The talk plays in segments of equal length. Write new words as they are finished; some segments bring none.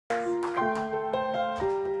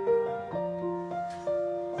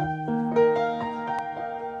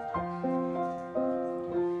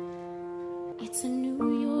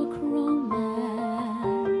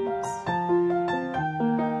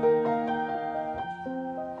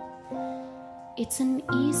It's an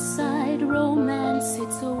east side romance,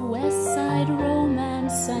 it's a west side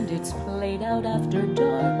romance, and it's played out after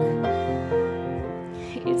dark.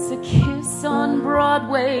 It's a kiss on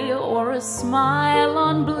Broadway, or a smile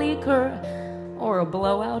on Bleecker, or a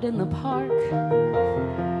blowout in the park.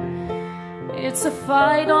 It's a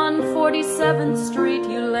fight on 47th Street,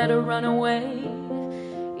 you let her run away.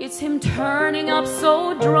 It's him turning up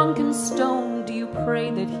so drunk and stoned, you pray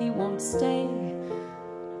that he won't stay.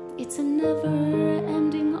 It's a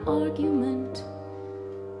never-ending argument,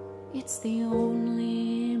 it's the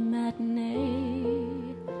only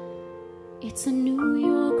matinee. It's a New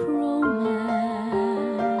York romance.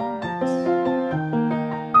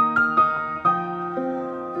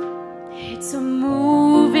 It's a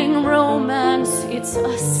moving romance, it's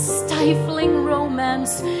a stifling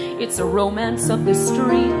romance, it's a romance of the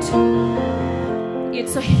street.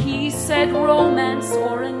 It's a he said romance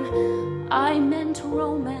or an I meant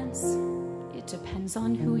romance. It depends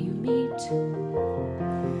on who you meet.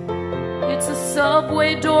 It's a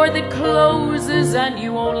subway door that closes and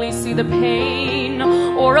you only see the pain,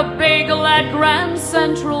 or a bagel at Grand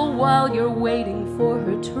Central while you're waiting for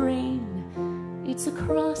her train. It's a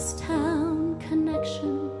crosstown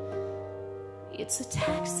connection. It's a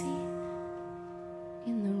taxi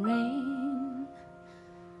in the rain.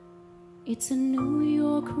 It's a New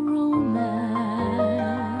York romance.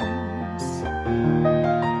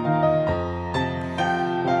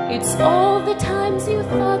 It's all the times you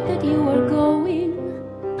thought that you were going,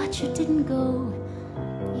 but you didn't go,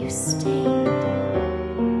 you stayed.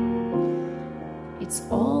 It's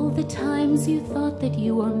all the times you thought that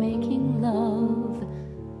you were making love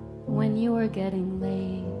when you were getting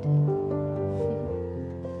laid.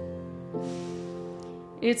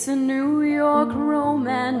 It's a New York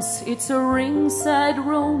romance, it's a ringside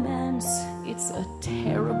romance, it's a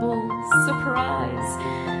terrible surprise.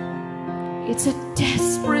 It's a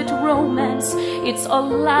desperate romance, it's a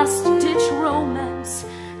last-ditch romance,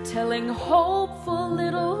 telling hopeful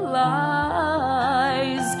little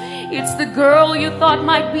lies. It's the girl you thought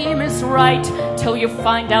might be Miss Right, till you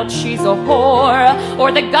find out she's a whore.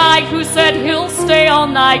 Or the guy who said he'll stay all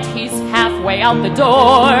night, he's halfway out the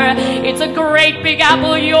door. It's a great big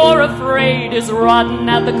apple you're afraid is rotten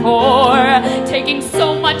at the core, taking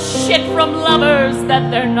so much shit from lovers that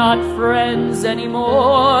they're not friends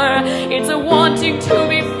anymore. It's a wanting to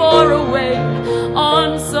be far away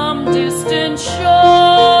on some distant shore.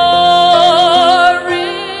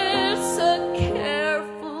 It's a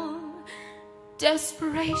careful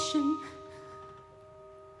desperation.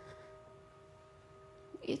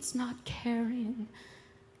 It's not caring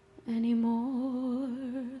anymore.